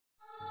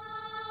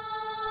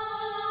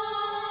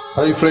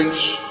Hi friends,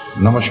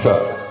 Namaskar.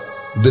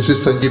 This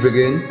is Sanjib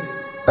again.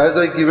 As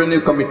I given you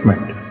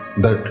commitment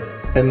that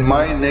in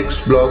my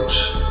next vlogs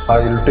I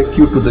will take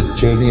you to the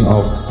journey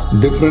of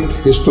different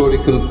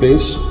historical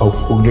place of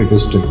Hooghly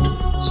district,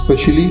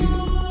 especially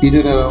in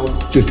and around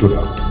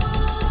Chinsurah.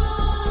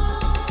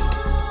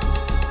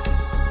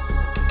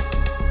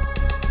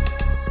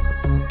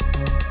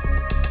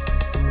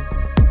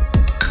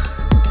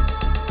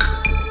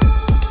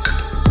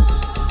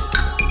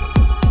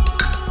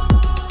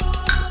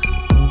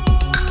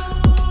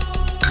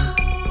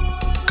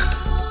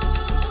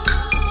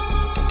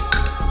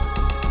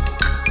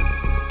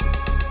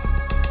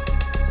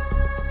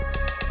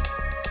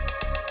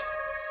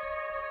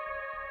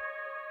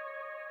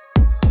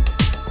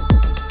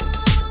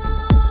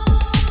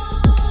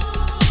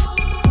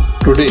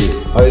 Today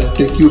I'll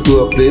take you to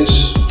a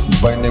place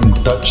by name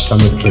Dutch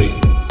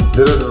Cemetery.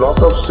 There are a lot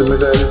of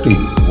similarity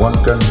one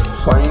can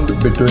find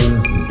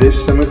between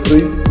this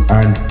cemetery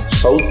and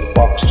South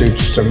Park State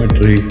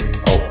Cemetery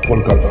of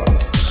Kolkata.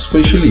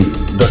 Especially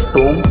the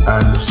tomb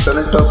and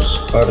cenotaphs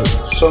are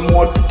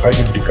somewhat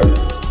identical.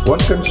 One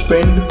can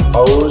spend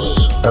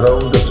hours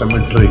around the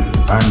cemetery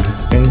and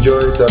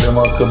enjoy the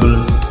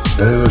remarkable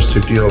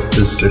diversity of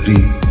this city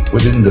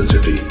within the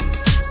city.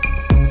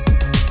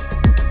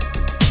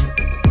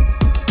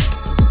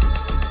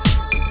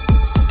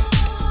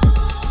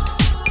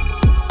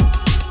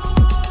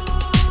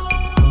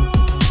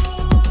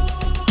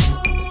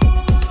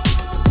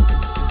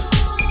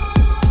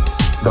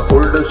 The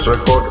oldest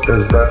record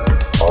is that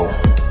of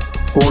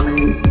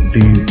Coney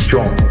D.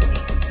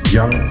 Jones.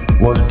 Young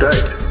was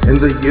died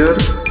in the year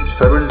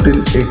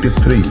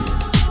 1783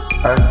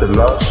 and the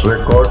last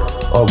record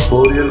of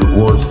burial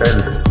was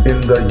held in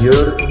the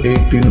year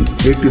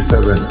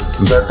 1887,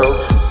 that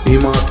of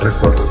Emma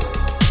Treppel.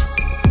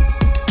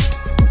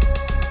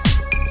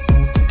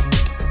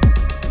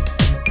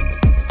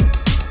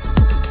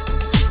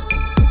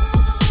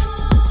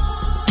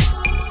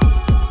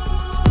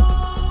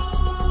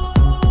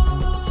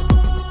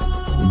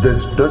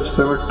 This Dutch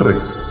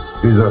cemetery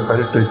is a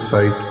heritage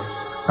site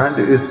and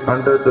is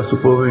under the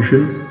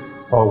supervision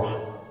of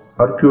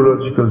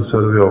Archaeological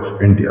Survey of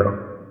India.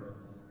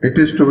 It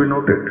is to be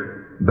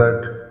noted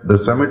that the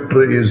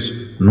cemetery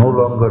is no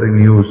longer in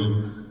use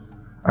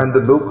and the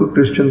local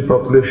Christian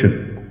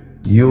population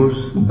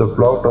use the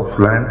plot of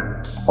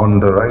land on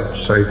the right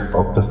side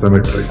of the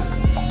cemetery,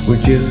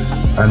 which is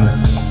an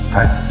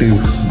active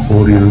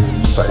burial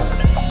site.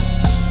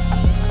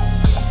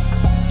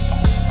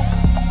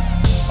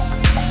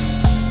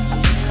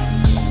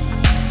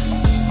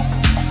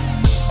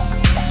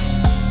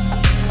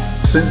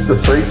 Since the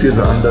site is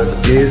under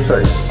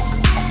ASI,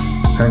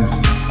 hence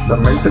the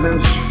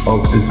maintenance of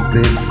this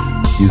place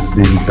is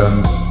being done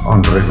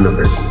on regular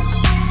basis.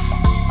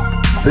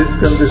 This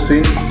can be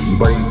seen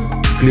by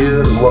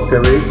clear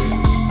walkway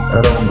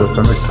around the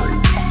cemetery.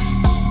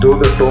 Though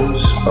the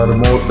tombs are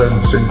more than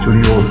a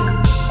century old,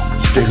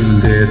 still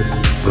their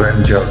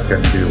grandeur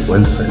can be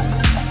well felt.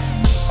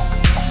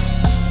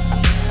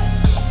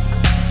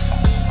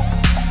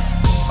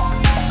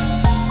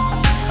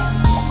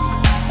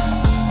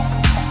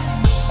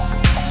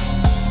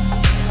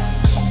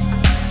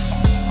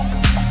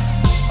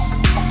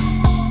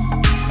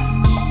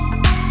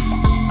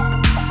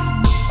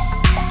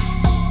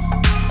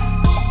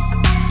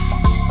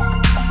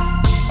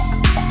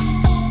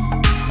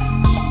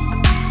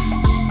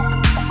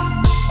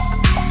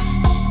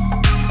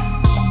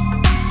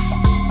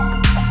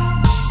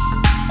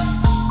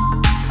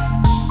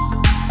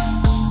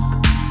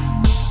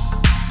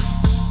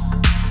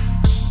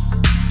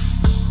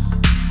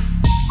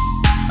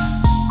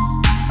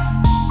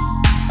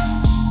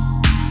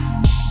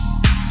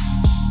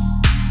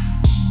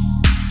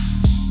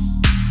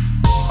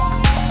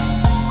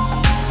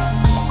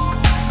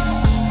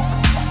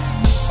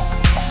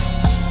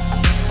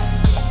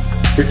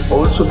 It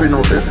also be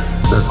noted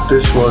that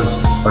this was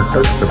a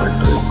Dutch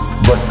cemetery,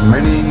 but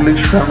many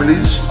English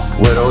families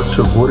were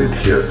also buried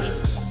here.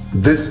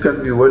 This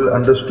can be well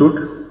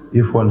understood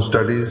if one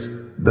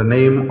studies the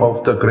name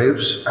of the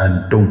graves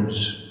and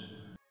tombs.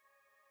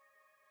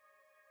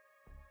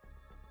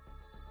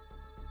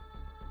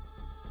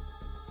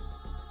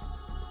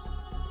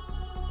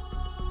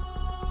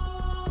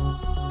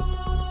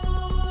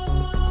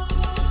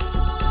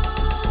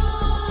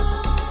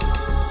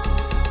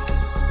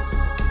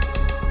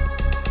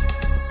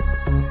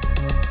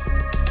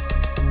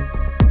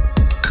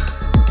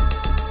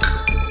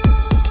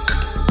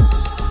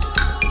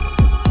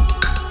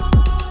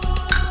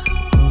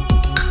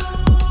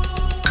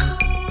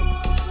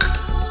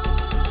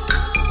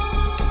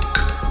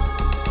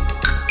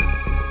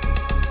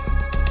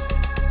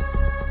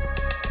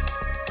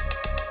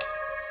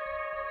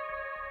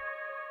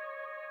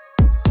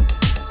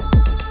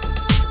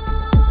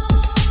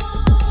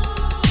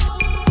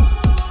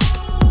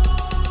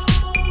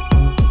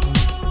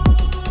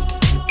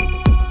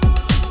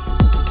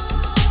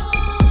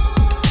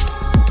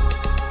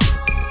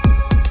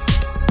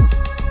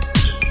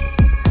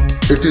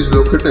 It is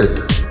located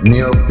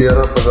near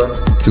Chinsurah,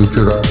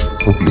 Chinsurah,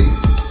 Hooghly.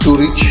 To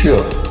reach here,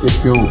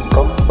 if you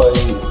come by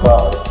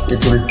car,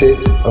 it will take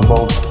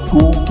about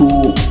 2 to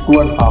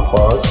 2.5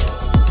 hours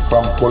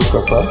from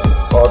Kolkata,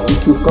 or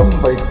if you come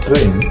by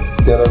train,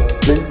 there are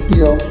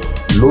plenty of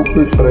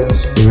local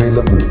trains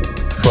available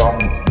from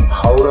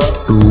Howrah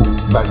to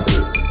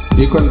Bengal.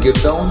 You can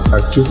get down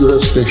at Chuchura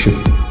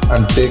station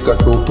and take a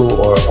toto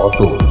or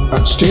auto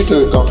and straight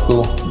away come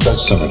to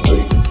Dutch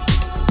Cemetery.